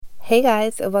Hey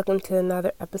guys, and welcome to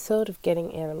another episode of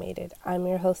Getting Animated. I'm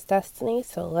your host Destiny,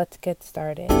 so let's get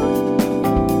started.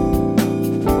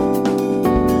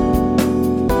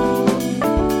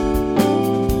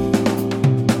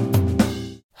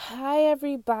 Hi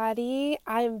everybody,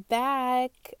 I'm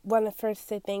back. Want to first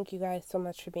say thank you guys so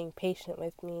much for being patient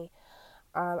with me.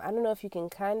 I don't know if you can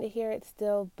kind of hear it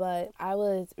still, but I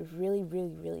was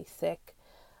really sick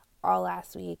all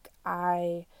last week.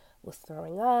 I was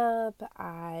throwing up,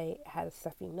 I had a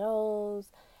stuffy nose,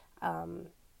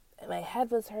 my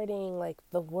head was hurting, like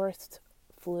the worst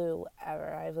flu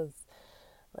ever. I was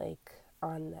like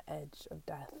on the edge of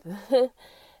death.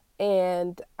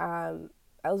 And I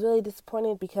was really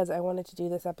disappointed because I wanted to do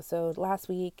this episode last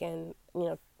week and,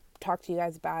 talk to you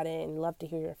guys about it and love to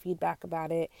hear your feedback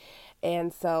about it.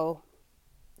 And so,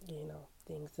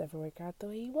 things never work out the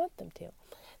way you want them to.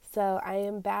 So I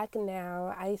am back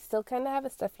now. I still kind of have a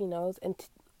stuffy nose, and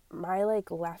my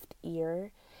left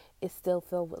ear is still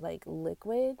filled with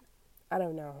liquid. I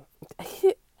don't know.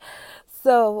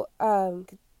 So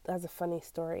that's a funny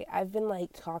story. I've been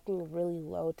talking really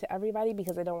low to everybody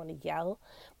because I don't want to yell,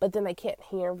 but then I can't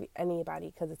hear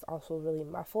anybody because it's also really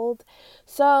muffled.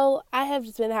 So I have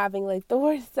just been having the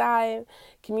worst time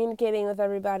communicating with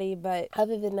everybody. But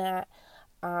other than that,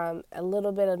 a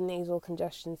little bit of nasal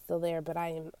congestion still there, but I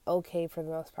am okay for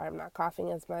the most part. I'm not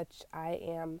coughing as much. I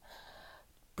am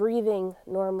breathing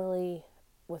normally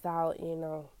without,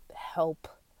 help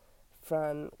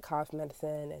from cough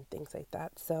medicine and things like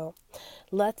that. So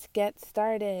let's get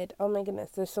started. Oh my goodness,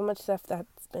 there's so much stuff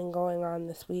that's been going on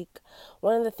this week.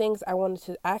 One of the things I wanted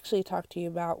to actually talk to you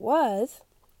about was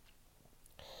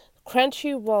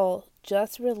Crunchyroll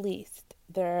just released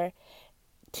their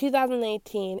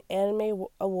 2018 Anime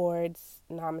Awards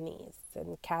nominees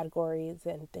and categories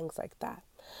and things like that.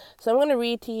 So I'm going to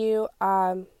read to you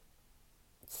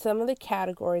some of the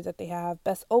categories that they have: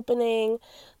 best opening,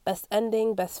 best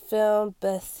ending, best film,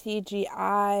 best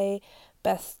CGI,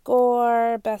 best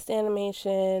score, best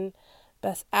animation,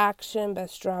 best action,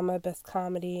 best drama, best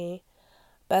comedy,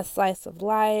 best slice of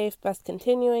life, best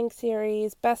continuing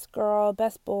series, best girl,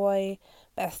 best boy,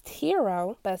 best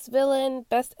hero, best villain,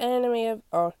 best anime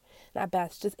of, not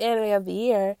best, just anime of the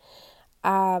year,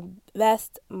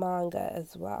 best manga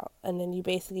as well. And then you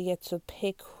basically get to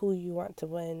pick who you want to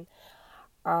win.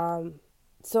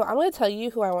 So I'm going to tell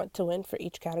you who I want to win for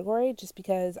each category, just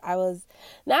because I was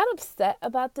not upset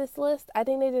about this list. I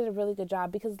think they did a really good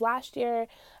job, because last year,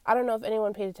 I don't know if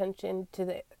anyone paid attention to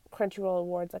the Crunchyroll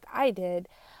Awards like I did.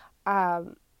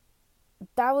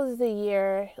 That was the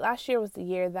year, last year was the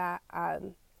year that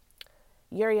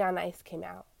Yuri on Ice came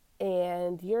out.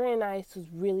 And Yuri on Ice was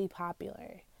really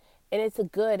popular. And it's a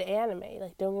good anime.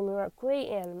 Don't get me wrong, great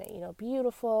anime,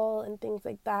 beautiful and things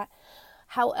like that.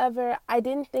 However, I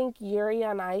didn't think Yuri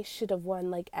on Ice should have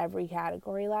won every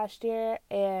category last year,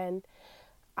 and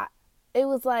it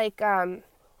was when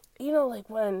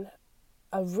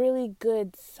a really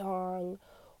good song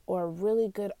or a really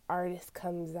good artist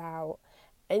comes out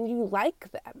and you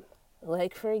like them.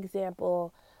 For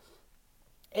example,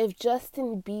 if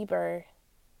Justin Bieber,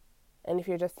 and if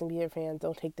you're a Justin Bieber fan,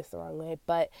 don't take this the wrong way,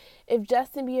 but if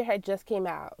Justin Bieber had just came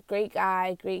out, great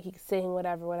guy, great, he can sing,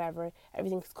 whatever,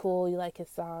 everything's cool, you like his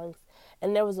songs,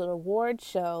 and there was an award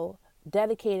show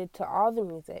dedicated to all the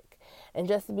music, and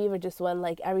Justin Bieber just won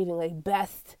everything,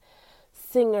 best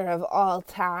singer of all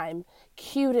time,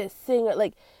 cutest singer,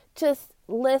 just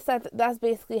list that's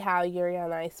basically how Yuri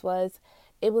on Ice was.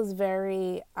 It was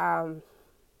very the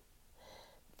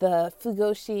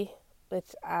Fugoshi,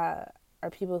 which are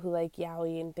people who like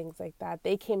yaoi and things like that.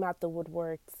 They came out the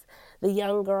woodworks. The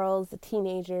young girls, the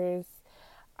teenagers,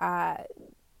 the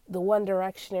One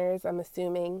Directioners, I'm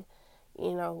assuming,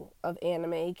 of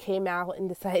anime, came out and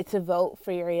decided to vote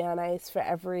for Yuri on Ice for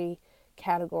every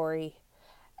category.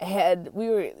 And we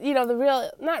were, the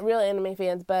real, not real anime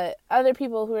fans, but other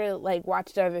people who were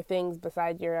watched other things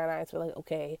besides Yuri on Ice were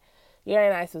okay, Yuri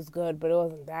on Ice was good, but it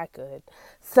wasn't that good.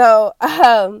 So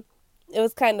it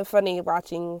was kind of funny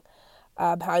watching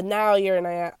how now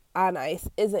Yuri on Ice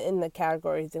isn't in the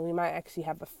categories, and we might actually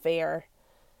have a fair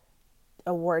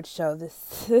award show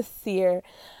this year.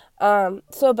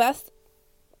 So best,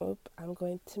 I'm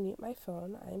going to mute my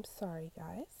phone. I'm sorry,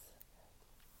 guys.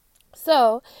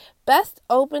 So, best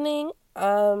opening,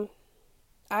 I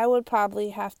would probably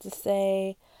have to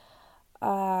say,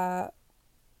 I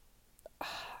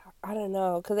don't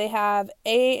know, because they have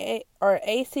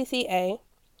ACCA,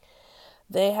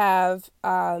 they have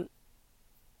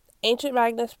Ancient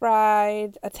Magnus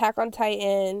Bride, Attack on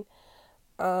Titan,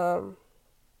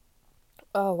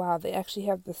 Oh wow, they actually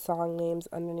have the song names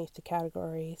underneath the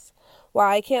categories. Wow,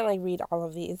 I can't like read all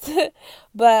of these.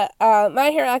 But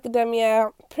My Hero Academia,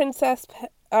 Princess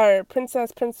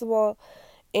Principal,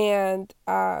 and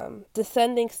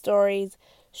Descending Stories,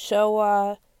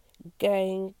 Showa,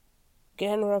 Gang,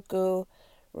 Genroku,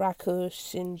 Raku,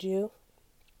 Shinju.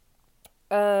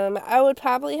 I would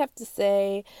probably have to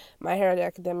say My Hero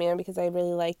Academia because I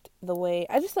really liked the way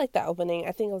I just liked the opening.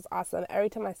 I think it was awesome. Every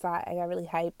time I saw it, I got really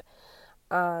hype.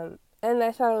 And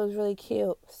I thought it was really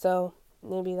cute. So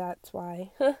maybe that's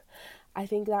why I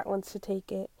think that one should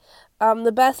take it.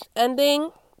 The best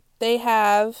ending, they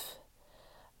have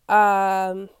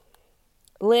um,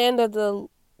 Land of the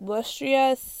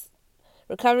Lustrous,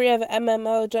 Recovery of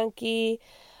MMO Junkie,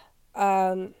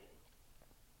 um,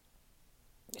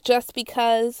 Just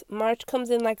Because, March Comes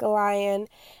In Like a Lion,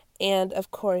 and of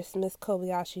course Miss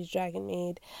Kobayashi's Dragon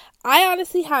Maid. I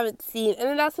honestly haven't seen,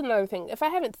 and that's another thing. If I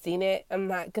haven't seen it, I'm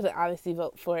not gonna obviously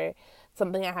vote for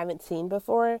something I haven't seen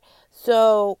before.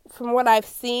 So from what I've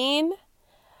seen,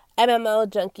 MMO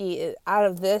Junkie is out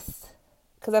of this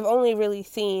because I've only really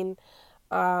seen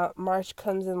March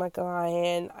Comes In Like a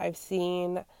Lion. I've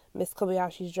seen Miss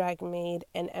Kobayashi's Dragon Maid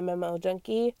and MMO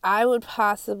Junkie. I would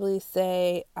possibly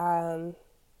say MMO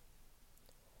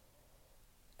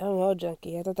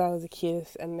Junkie. I thought that was the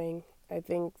cutest ending. I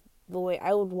think the way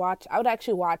I would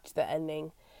actually watch the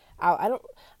ending. I don't,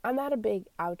 I'm not a big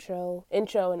intro and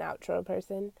outro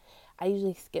person. I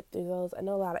usually skip through those. I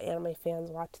know a lot of anime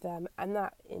fans watch them. I'm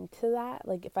not into that.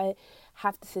 Like, if I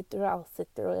have to sit through it, I'll sit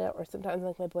through it. Or sometimes,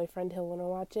 like, my boyfriend, he'll want to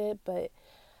watch it. But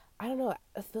I don't know.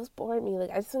 Those bore me. Like,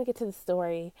 I just want to get to the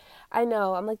story. I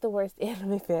know, I'm like the worst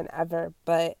anime fan ever.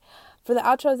 But for the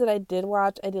outros that I did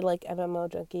watch, I did like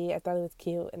MMO Junkie. I thought it was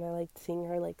cute. And I liked seeing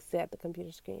her, like, sit at the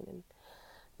computer screen and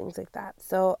things like that.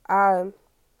 So,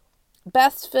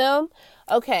 best film.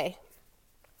 Okay.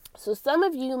 So some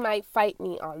of you might fight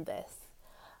me on this.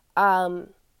 The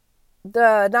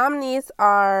nominees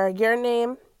are Your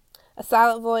Name, A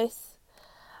Silent Voice,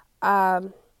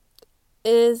 um,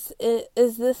 is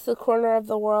This the Corner of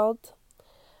the World,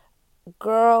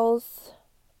 Girls,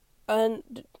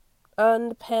 und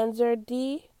Panzer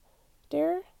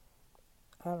der,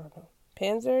 I don't know,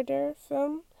 Panzer der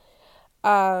Film,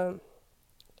 um,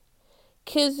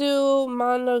 Kizu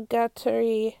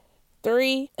Monogatari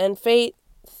 3, and Fate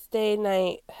Stay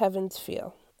Night Heaven's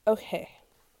Feel. Okay,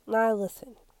 now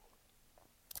listen.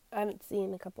 I haven't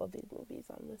seen a couple of these movies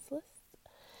on this list,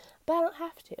 but I don't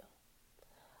have to.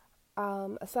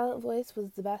 A Silent Voice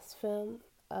was the best film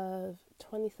of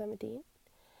 2017,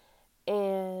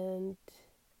 and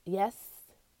yes,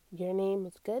 Your Name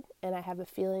was good, and I have a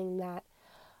feeling that,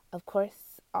 of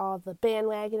course, all the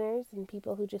bandwagoners and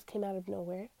people who just came out of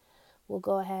nowhere will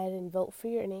go ahead and vote for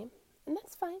Your Name, and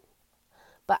that's fine.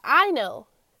 But I know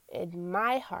in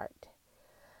my heart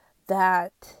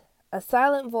that A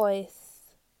Silent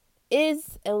Voice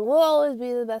is and will always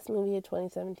be the best movie of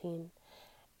 2017.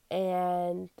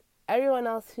 And everyone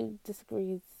else who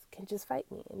disagrees can just fight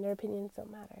me, and their opinions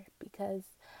don't matter because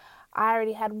I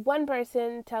already had one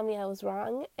person tell me I was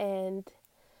wrong, and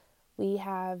we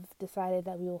have decided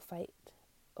that we will fight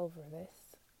over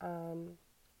this.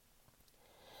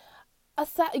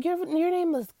 Your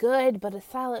Name was good, but A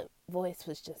Silent Voice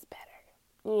was just better.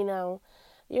 You know,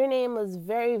 Your Name was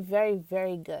very, very,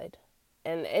 very good,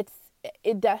 and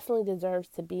it definitely deserves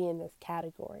to be in this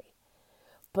category.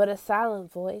 But A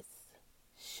Silent Voice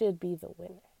should be the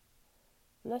winner.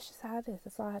 And that's just how it is.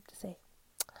 That's all I have to say.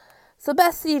 So,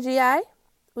 best CGI,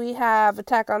 we have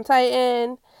Attack on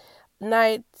Titan,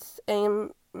 Knights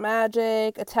and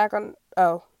Magic,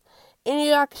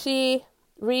 Inuyasha,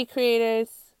 Recreators,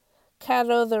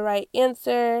 Kato the Right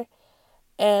Answer,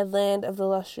 and Land of the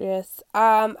Lustrous.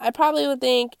 I probably would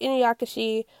think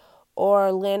Inuyasha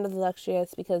or Land of the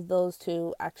Lustrous because those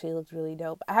two actually looked really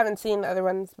dope. I haven't seen the other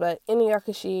ones, but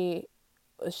Inuyasha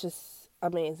was just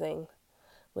amazing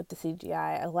with the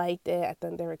CGI. I liked it. I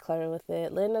thought they were clever with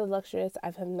it. Land of the Lustrous, I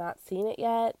have not seen it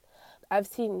yet. I've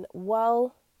seen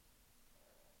well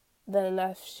than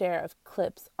enough share of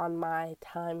clips on my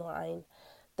timeline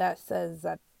that says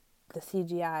that the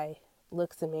CGI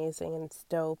looks amazing and it's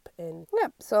dope. And yeah,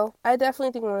 so I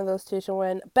definitely think one of those two should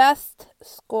win. Best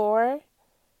score.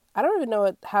 I don't even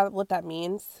know what that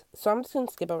means, so I'm just gonna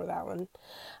skip over that one.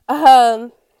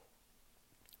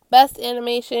 Best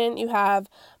animation, you have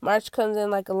March Comes In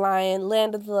Like a Lion,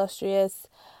 Land of the Lustrous,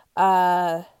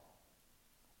 Miss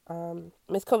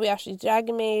Kobayashi's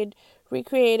Dragon Maid,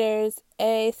 Recreators,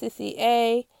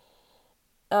 ACCA,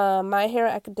 My Hero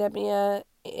Academia,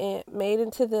 Made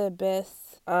Into the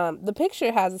Abyss. The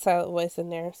picture has A Silent Voice in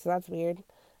there, so that's weird.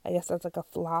 I guess that's like a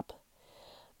flop.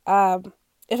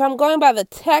 If I'm going by the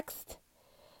text,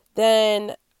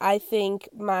 then I think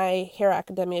My Hero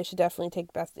Academia should definitely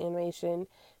take Best Animation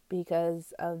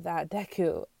because of that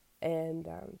Deku and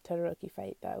Todoroki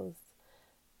fight. That was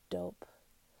dope.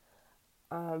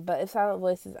 But if Silent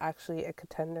Voice is actually a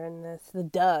contender in this,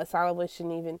 Silent Voice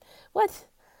shouldn't even. What?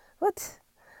 What?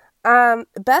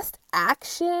 Best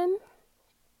Action.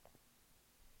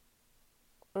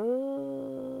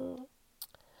 I'm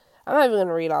not even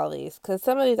gonna read all these because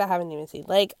some of these I haven't even seen.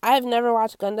 Like, I've never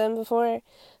watched Gundam before,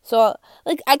 so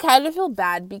like I kind of feel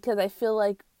bad because I feel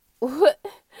like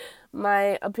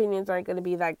my opinions aren't gonna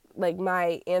be that, like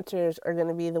my answers are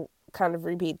gonna be the kind of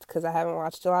repeats because I haven't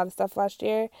watched a lot of stuff last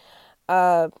year.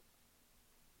 Uh,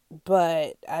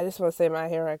 but I just want to say My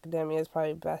Hero Academia is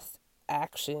probably best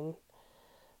action.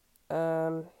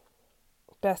 Um,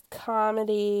 best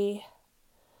comedy.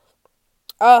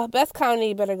 Oh, best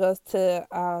comedy better goes to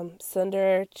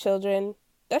Sunder Children.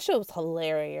 That show was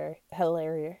hilarious.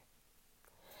 Hilarious.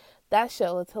 That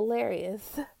show was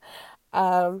hilarious.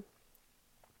 Um,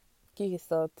 you can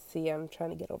still see I'm trying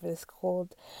to get over this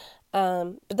cold.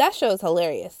 But that show is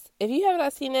hilarious. If you have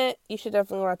not seen it, you should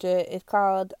definitely watch it. It's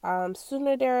called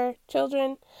Sooner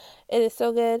Children. It is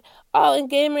so good. Oh, and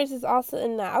Gamers is also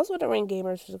in that. I was wondering when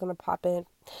Gamers was gonna pop in.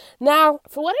 Now,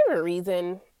 for whatever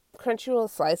reason, Crunchyroll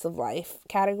Slice of Life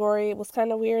category was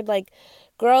kind of weird. Like,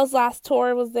 Girls Last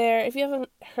Tour was there. If you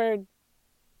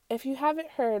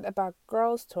haven't heard about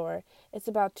Girls Tour, it's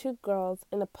about two girls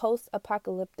in a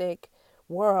post-apocalyptic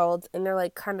world, and they're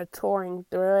like kind of touring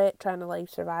through it, trying to like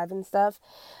survive and stuff.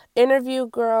 Interviews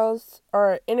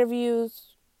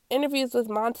with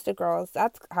monster girls.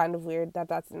 That's kind of weird that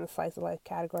that's in the slice of life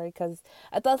category because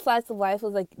I thought slice of life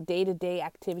was like day-to-day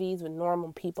activities with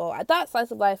normal people. I thought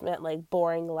slice of life meant like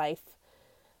boring life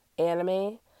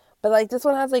anime, but like this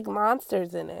one has like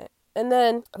monsters in it. And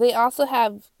then they also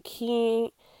have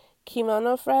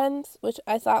Kimono Friends, which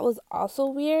I thought was also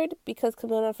weird because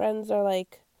Kimono Friends are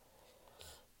like,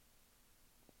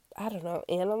 I don't know,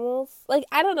 animals. Like,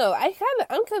 I don't know.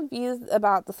 I'm confused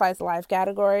about the slice of life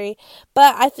category,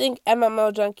 but I think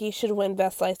MMO Junkie should win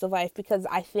best slice of life because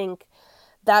I think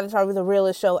that is probably the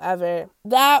realest show ever.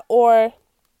 That or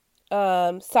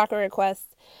Sakura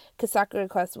Quest, because Sakura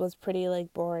Quest was pretty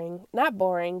like boring. Not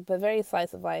boring, but very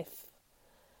slice of life,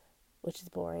 which is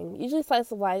boring. Usually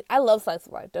slice of life. I love slice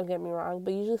of life. Don't get me wrong,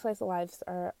 but usually slice of lives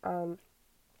are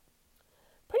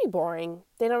pretty boring.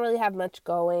 They don't really have much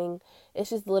going. It's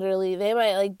just literally they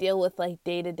might like deal with like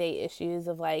day-to-day issues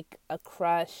of like a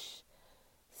crush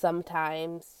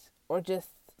sometimes or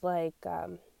like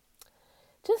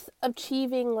just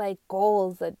achieving like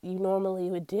goals that you normally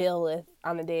would deal with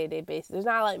on a day-to-day basis.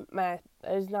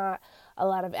 There's not a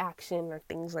lot of action or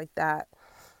things like that.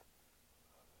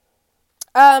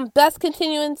 Best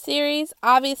continuing series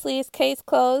obviously is Case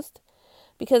Closed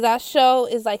because that show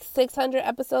is like 600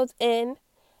 episodes in,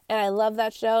 and I love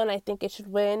that show, and I think it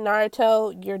should win.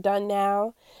 Naruto, you're done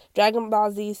now. Dragon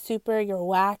Ball Z Super, you're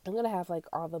whack. I'm gonna have like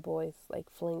all the boys like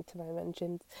fling to my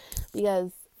mentions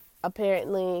because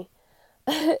apparently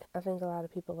I think a lot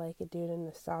of people like it due to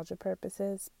nostalgia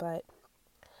purposes, but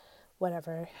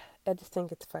whatever. I just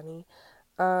think it's funny.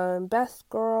 Best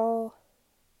girl,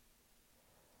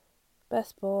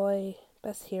 best boy,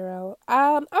 best hero.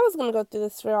 I was gonna go through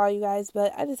this for all you guys,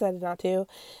 but I decided not to,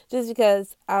 just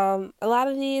because a lot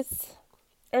of these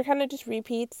are kind of just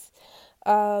repeats.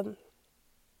 Um,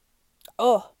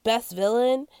 best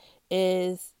villain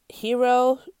is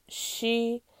Hiro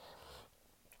Shishigami.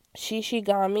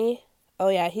 Oh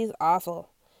yeah, he's awful.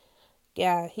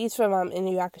 Yeah, he's from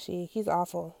Inuyasha. He's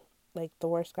awful, like the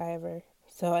worst guy ever.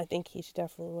 So I think he should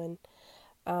definitely win.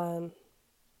 Um,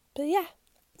 but yeah,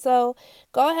 so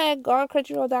go ahead, go on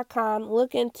Crunchyroll.com,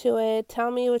 look into it, tell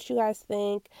me what you guys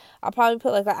think. I'll probably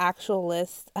put like an actual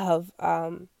list of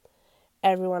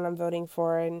everyone I'm voting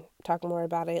for and talk more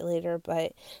about it later.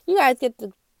 But you guys get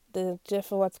the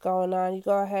gist of what's going on. You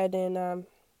go ahead and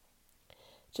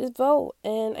just vote.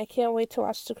 And I can't wait to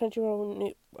watch the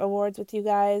Crunchyroll Awards with you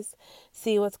guys,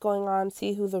 see what's going on,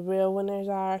 see who the real winners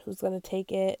are, who's going to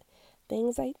take it,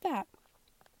 things like that.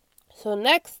 So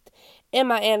next, in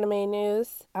my anime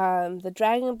news, the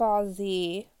Dragon Ball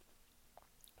Z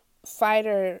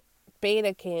Fighter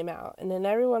beta came out, and then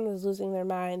everyone was losing their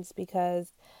minds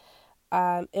because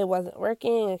it wasn't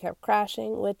working, it kept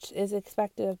crashing, which is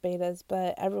expected of betas,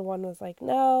 but everyone was like,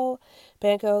 no,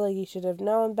 Banco, like, you should have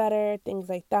known better, things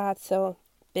like that. So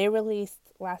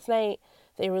last night,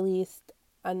 they released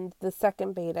on the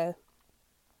second beta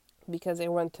because they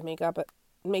wanted to make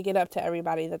it up to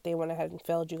everybody that they went ahead and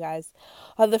failed you guys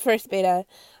on the first beta.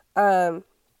 Um,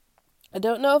 I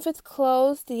don't know if it's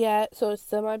closed yet, so it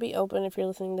still might be open if you're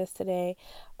listening to this today,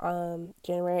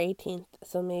 January 18th.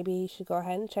 So maybe you should go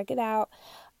ahead and check it out.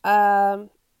 Um,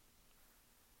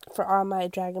 for all my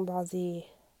Dragon Ball Z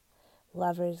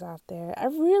lovers out there, I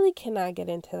really cannot get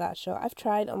into that show. I've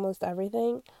tried almost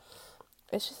everything.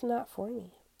 It's just not for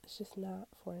me. It's just not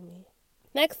for me.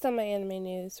 Next on my anime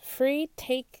news, Free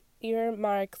Take Your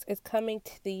Marks is coming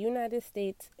to the United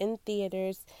States in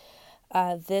theaters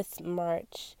this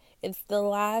March. It's the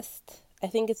last, I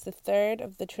think it's the third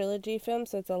of the trilogy film,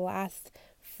 so it's the last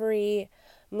Free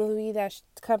movie that's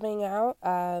coming out.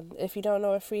 If you don't know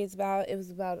what Free is about, it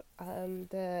was about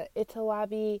the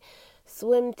Itawabi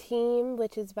swim team,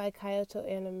 which is by Kyoto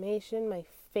Animation, my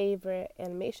favorite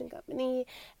animation company,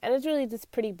 and it's really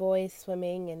just pretty boys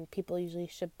swimming, and people usually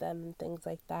ship them and things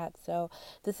like that. So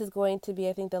this is going to be,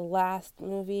 I think, the last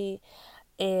movie,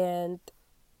 and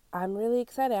I'm really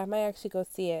excited. I might actually go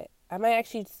see it. I might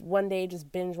actually one day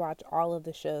just binge watch all of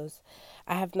the shows.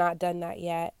 I have not done that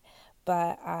yet,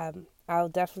 but I'll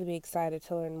definitely be excited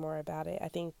to learn more about it. I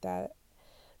think that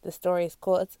the story is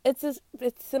cool. It's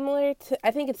similar to,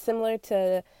 I think it's similar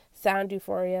to Sound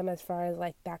Euphorium as far as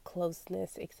like that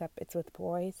closeness, except it's with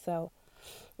boys. So,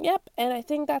 yep. And I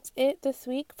think that's it this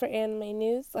week for anime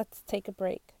news. Let's take a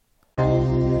break.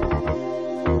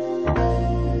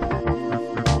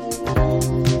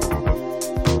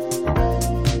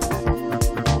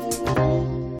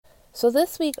 So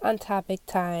this week on Topic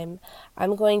Time,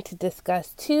 I'm going to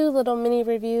discuss two little mini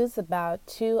reviews about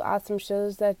two awesome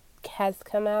shows that has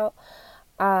come out.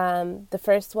 The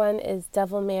first one is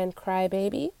Devilman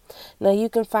Crybaby. Now you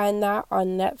can find that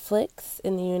on Netflix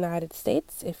in the United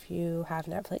States if you have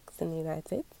Netflix in the United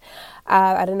States.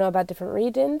 I don't know about different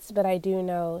regions, but I do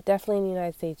know definitely in the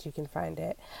United States you can find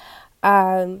it.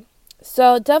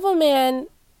 So Devilman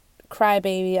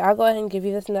Crybaby, I'll go ahead and give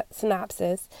you the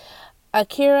synopsis.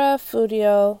 Akira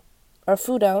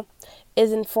Fudo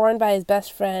is informed by his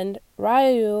best friend,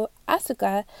 Ryu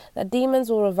Asuka, that demons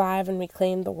will revive and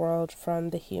reclaim the world from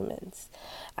the humans.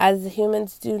 As the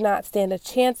humans do not stand a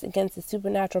chance against the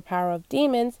supernatural power of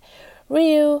demons,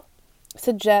 Ryu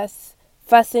suggests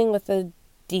fussing with a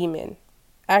demon.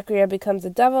 Akira becomes a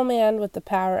devil man with the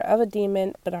power of a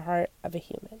demon but a heart of a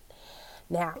human.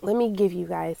 Now, let me give you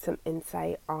guys some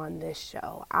insight on this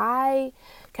show. I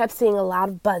kept seeing a lot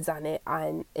of buzz on it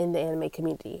in the anime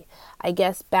community. I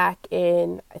guess back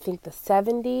in, I think, the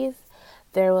 70s,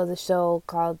 there was a show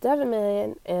called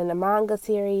Devilman and a manga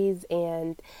series,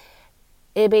 and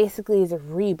it basically is a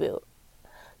reboot.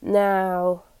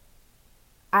 Now,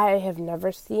 I have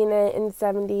never seen it in the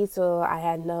 70s, so I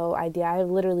had no idea. I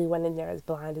literally went in there as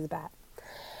blind as a bat.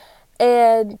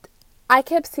 And I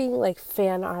kept seeing like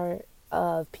fan art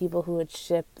of people who would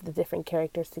ship the different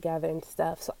characters together and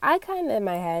stuff. So I kind of in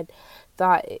my head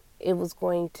thought it was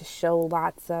going to show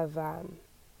lots of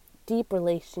deep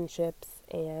relationships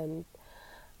and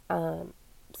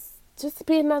just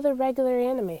be another regular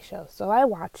anime show. So I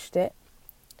watched it.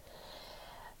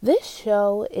 This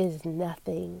show is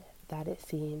nothing that it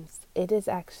seems. It is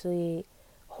actually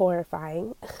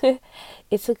horrifying.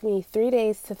 It took me 3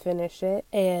 days to finish it,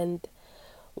 and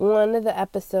one of the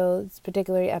episodes,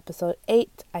 particularly episode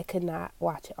 8, I could not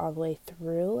watch it all the way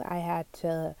through. I had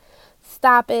to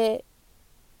stop it,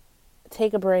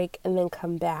 take a break, and then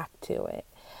come back to it.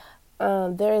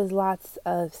 There is lots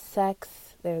of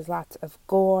sex, there's lots of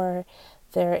gore,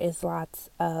 there is lots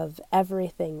of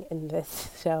everything in this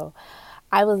show.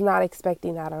 I was not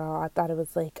expecting that at all. I thought it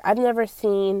was like, I've never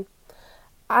seen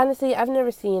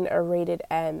a rated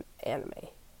M anime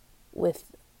with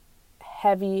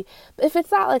heavy, if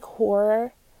it's not like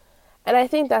horror, and I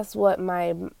think that's what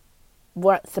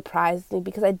surprised me,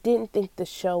 because I didn't think the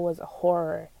show was a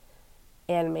horror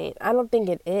anime. I don't think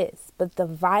it is, but the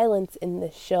violence in the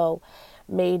show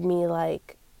made me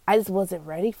like, I just wasn't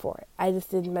ready for it. I just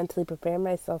didn't mentally prepare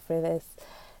myself for this,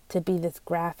 to be this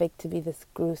graphic, to be this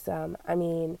gruesome. I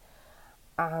mean,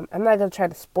 I'm not going to try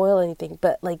to spoil anything,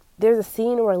 but like there's a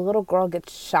scene where a little girl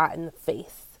gets shot in the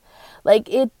face. Like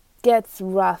it gets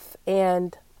rough,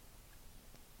 and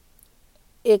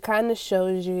it kind of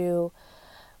shows you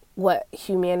what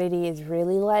humanity is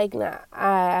really like. Now,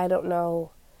 I don't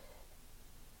know.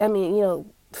 I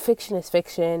mean, fiction is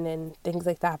fiction and things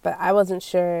like that, but I wasn't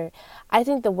sure. I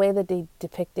think the way that they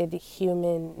depicted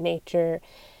human nature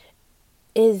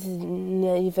is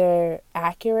neither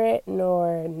accurate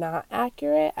nor not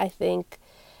accurate. I think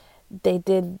they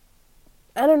did,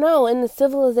 I don't know, in the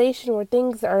civilization where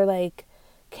things are like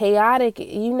chaotic,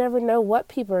 you never know what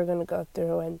people are going to go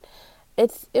through, and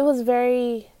it was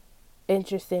very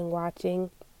interesting watching.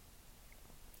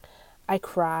 I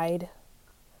cried.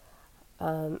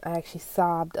 I actually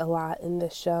sobbed a lot in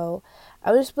this show.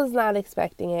 I just was not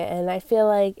expecting it, and I feel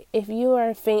like if you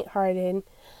are faint-hearted,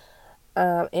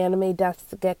 anime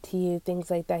deaths get to you, things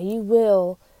like that, you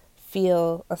will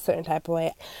feel a certain type of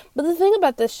way. But the thing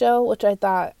about this show, which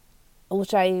I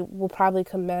will probably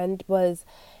commend, was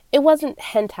it wasn't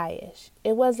hentai-ish.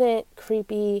 It wasn't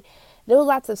creepy. There was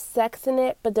lots of sex in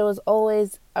it, but there was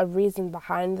always a reason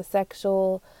behind the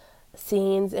sexual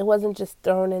scenes. It wasn't just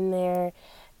thrown in there.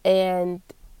 And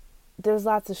there's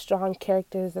lots of strong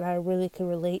characters that I really could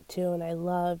relate to and I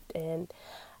loved. And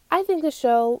I think the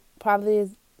show probably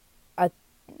is a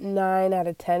 9 out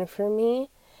of 10 for me.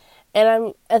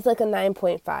 And it's like a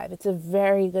 9.5. It's a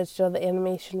very good show. The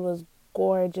animation was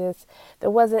gorgeous.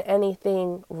 There wasn't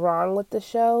anything wrong with the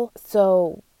show.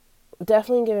 So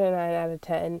definitely give it a 9 out of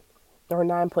 10 or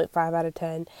 9.5 out of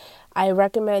 10. I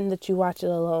recommend that you watch it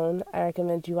alone. I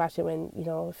recommend you watch it when,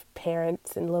 if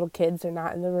parents and little kids are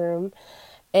not in the room.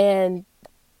 And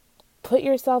put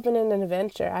yourself in an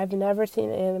adventure. I've never seen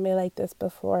an anime like this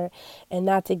before, and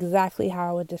that's exactly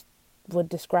how I would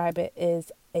describe it,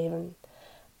 is an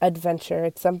adventure.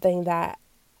 It's something that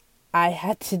I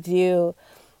had to do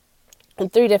in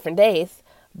 3 different days,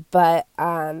 but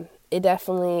it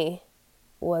definitely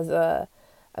was a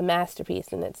masterpiece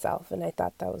in itself, and I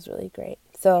thought that was really great.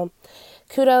 So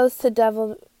kudos to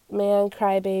Devilman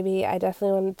Crybaby. I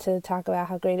definitely wanted to talk about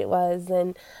how great it was.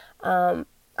 And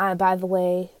by the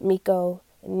way, Miko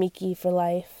and Miki for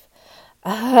life.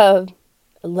 I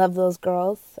love those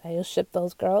girls. I will ship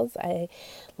those girls. I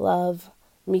love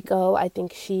Miko. I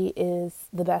think she is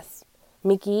the best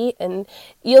Miki, and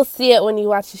you'll see it when you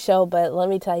watch the show, but let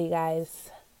me tell you guys,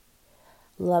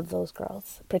 love those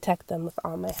girls. Protect them with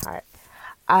all my heart.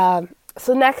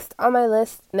 So next on my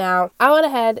list, now I went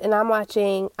ahead and I'm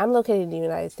located in the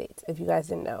United States, if you guys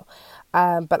didn't know.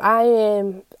 But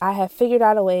I have figured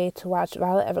out a way to watch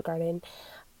Violet Evergarden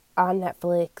on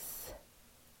Netflix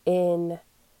in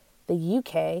the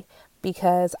UK,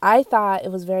 because I thought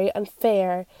it was very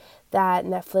unfair that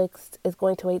Netflix is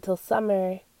going to wait till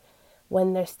summer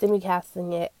when they're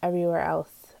simulcasting it everywhere else.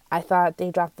 I thought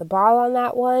they dropped the ball on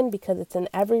that one because it's in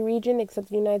every region except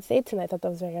the United States, and I thought that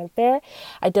was very unfair.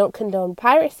 I don't condone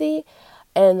piracy,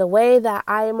 and the way that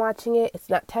I am watching it, it's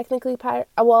not technically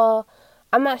well,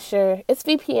 I'm not sure. It's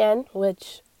VPN,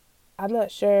 which I'm not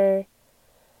sure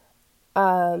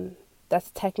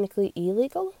that's technically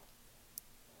illegal,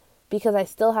 because I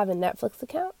still have a Netflix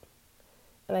account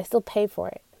and I still pay for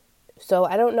it. So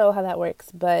I don't know how that works,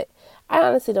 but I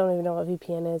honestly don't even know what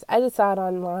VPN is. I just saw it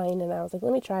online and I was like,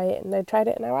 let me try it. And I tried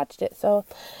it and I watched it. So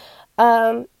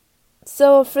for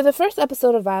the first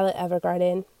episode of Violet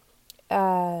Evergarden,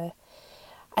 I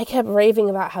kept raving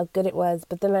about how good it was,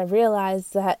 but then I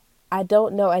realized that I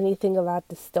don't know anything about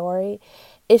the story.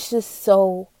 It's just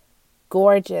so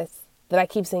gorgeous that I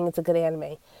keep saying it's a good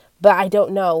anime, but I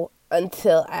don't know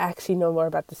until I actually know more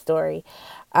about the story.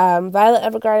 Violet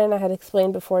Evergarden, I had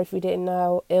explained before, if you didn't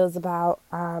know, it was about,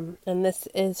 and this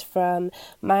is from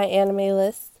my anime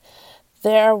list.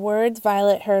 There are words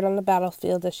Violet heard on the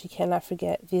battlefield that she cannot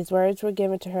forget. These words were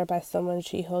given to her by someone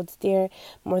she holds dear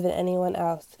more than anyone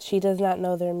else. She does not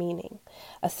know their meaning.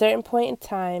 A certain point in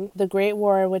time, the Great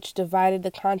War which divided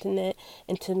the continent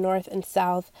into North and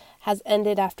South has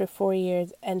ended after 4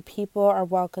 years, and people are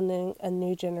welcoming a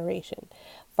new generation.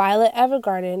 Violet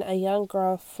Evergarden, a young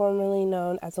girl formerly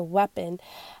known as a weapon,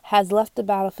 has left the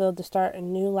battlefield to start a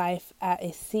new life at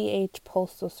a CH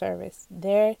Postal Service.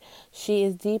 There, she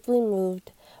is deeply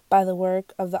moved by the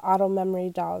work of the auto memory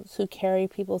dolls who carry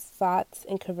people's thoughts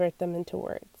and convert them into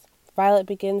words. Violet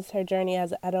begins her journey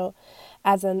as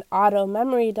an auto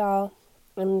memory doll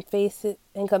and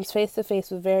comes face to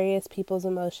face with various people's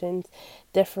emotions,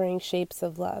 differing shapes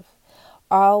of love,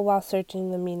 all while searching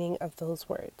the meaning of those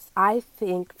words. I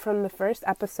think from the first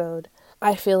episode,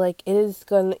 I feel like it is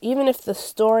going to, even if the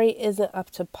story isn't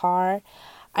up to par,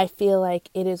 I feel like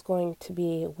it is going to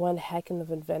be one heck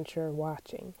of an adventure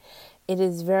watching. It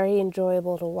is very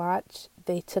enjoyable to watch.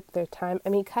 They took their time. I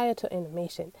mean, Kyoto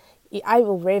Animation, I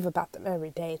will rave about them every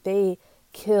day. They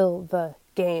kill the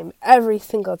game every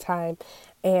single time,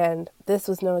 and this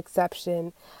was no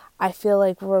exception. I feel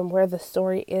like from where the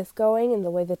story is going and the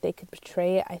way that they could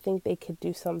portray it, I think they could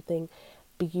do something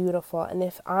beautiful. And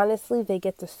if honestly they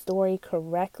get the story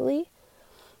correctly,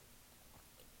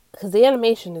 because the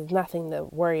animation is nothing to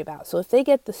worry about. So if they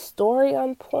get the story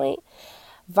on point,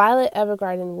 Violet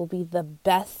Evergarden will be the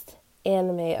best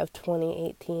anime of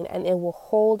 2018, and it will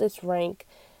hold its rank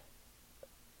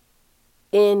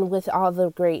in with all the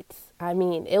greats. I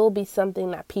mean, it will be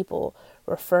something that people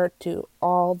refer to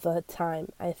all the time.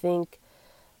 I think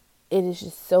it is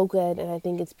just so good, and I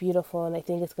think it's beautiful, and I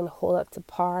think it's going to hold up to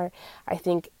par. I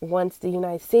think once the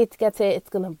United States gets it, it's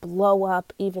going to blow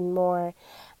up even more,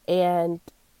 and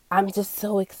I'm just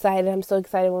so excited. I'm so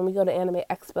excited when we go to Anime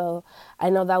Expo. I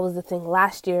know that was the thing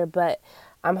last year, but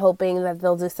I'm hoping that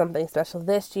they'll do something special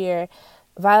this year.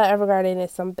 Violet Evergarden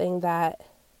is something that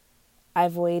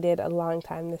I've waited a long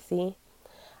time to see.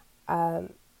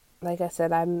 Like I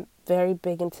said, I'm very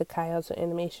big into Kyoto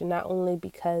animation, not only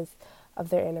because of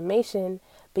their animation,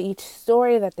 but each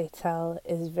story that they tell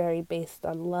is very based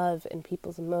on love and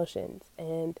people's emotions.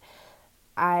 And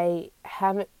I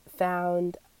haven't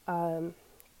found a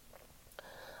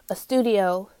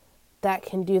studio that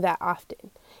can do that often.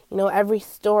 You know, every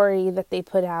story that they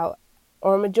put out,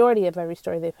 or a majority of every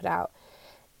story they put out,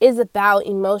 is about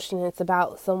emotion. It's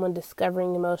about someone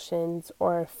discovering emotions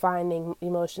or finding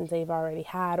emotions they've already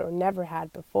had or never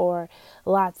had before.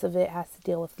 Lots of it has to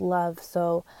deal with love.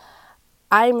 So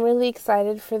I'm really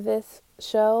excited for this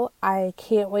show. I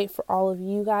can't wait for all of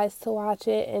you guys to watch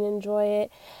it and enjoy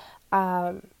it.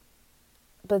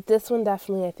 But this one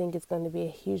definitely, I think, is going to be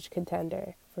a huge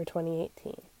contender for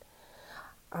 2018.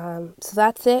 So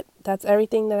that's it. That's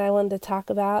everything that I wanted to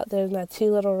talk about. There's my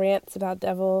 2 little rants about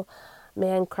Devil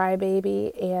Man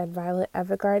Crybaby and Violet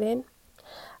Evergarden.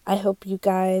 I hope you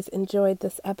guys enjoyed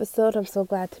this episode. I'm so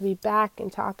glad to be back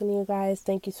and talking to you guys.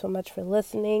 Thank you so much for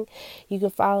listening. You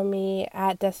can follow me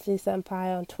at Destiny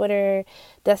Senpai on Twitter.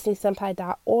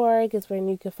 DestinySenpai.org is where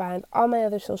you can find all my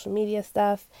other social media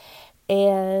stuff.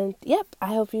 And yep, I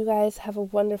hope you guys have a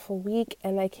wonderful week,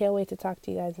 and I can't wait to talk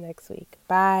to you guys next week.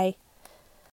 Bye.